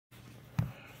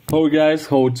Hello guys,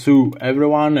 how to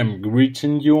everyone, I'm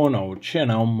greeting you on our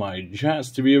channel, my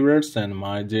just viewers and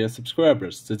my dear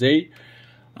subscribers. Today,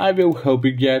 I will help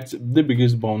you get the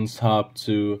biggest bonus up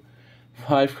to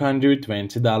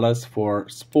 $520 for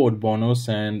sport bonus,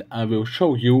 and I will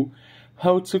show you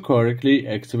how to correctly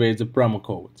activate the promo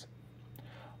code.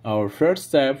 Our first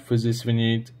step for this, we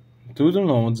need to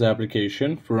download the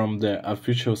application from the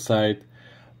official site.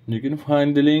 You can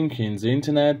find the link in the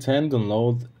internet and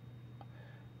download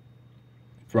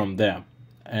from there,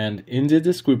 and in the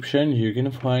description you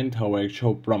can find our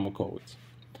actual promo code.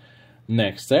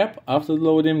 Next step, after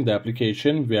loading the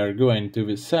application, we are going to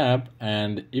this app,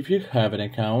 and if you have an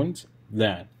account,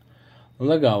 then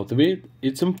log out of it.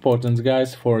 It's important,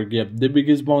 guys, for get the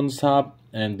biggest bonus up,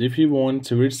 and if you want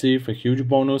to receive a huge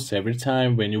bonus every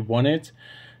time when you want it,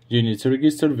 you need to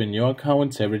register with your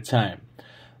account every time.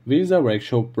 This is our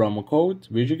actual promo code,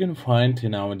 which you can find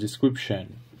in our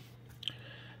description.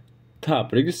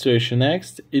 Tap registration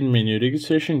next. In menu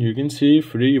registration you can see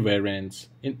 3 variants.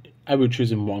 I will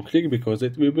choose in one click because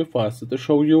it will be faster to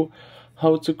show you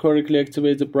how to correctly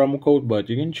activate the promo code, but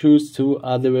you can choose 2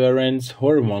 other variants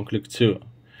or in one click too.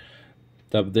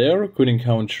 Tap there. Current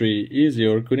country is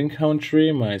your current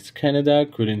country. Mine is Canada.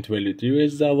 Current value to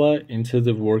US dollar. Into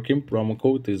the working promo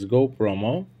code is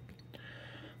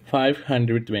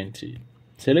GOPROMO520.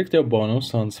 Select your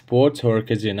bonus on sport or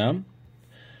casino.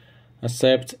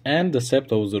 Accept and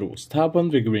accept all the rules. Tap on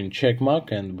the green check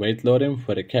mark and wait loading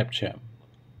for the captcha.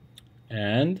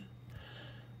 And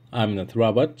I'm not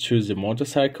robot, choose the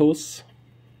motorcycles,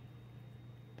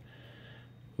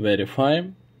 verify,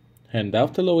 and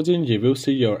after loading you will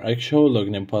see your actual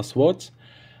login password.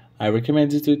 I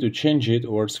recommend you to change it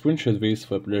or screenshot this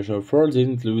for pleasure for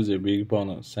didn't lose a big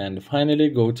bonus. And finally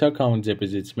go to account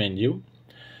deposits menu.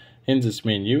 In this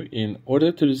menu, in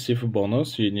order to receive a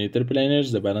bonus, you need to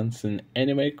replenish the balance in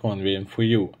any way convenient for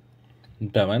you.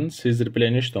 Balance is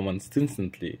replenished almost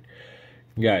instantly.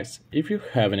 Guys, if you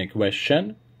have any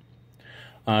question,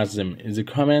 ask them in the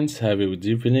comments, I will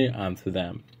definitely answer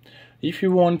them. If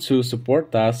you want to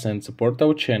support us and support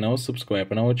our channel,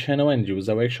 subscribe on our channel and use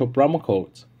our actual promo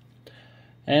code.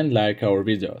 And like our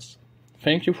videos.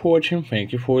 Thank you for watching,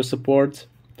 thank you for your support.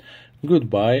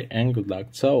 Goodbye and good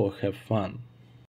luck, so have fun.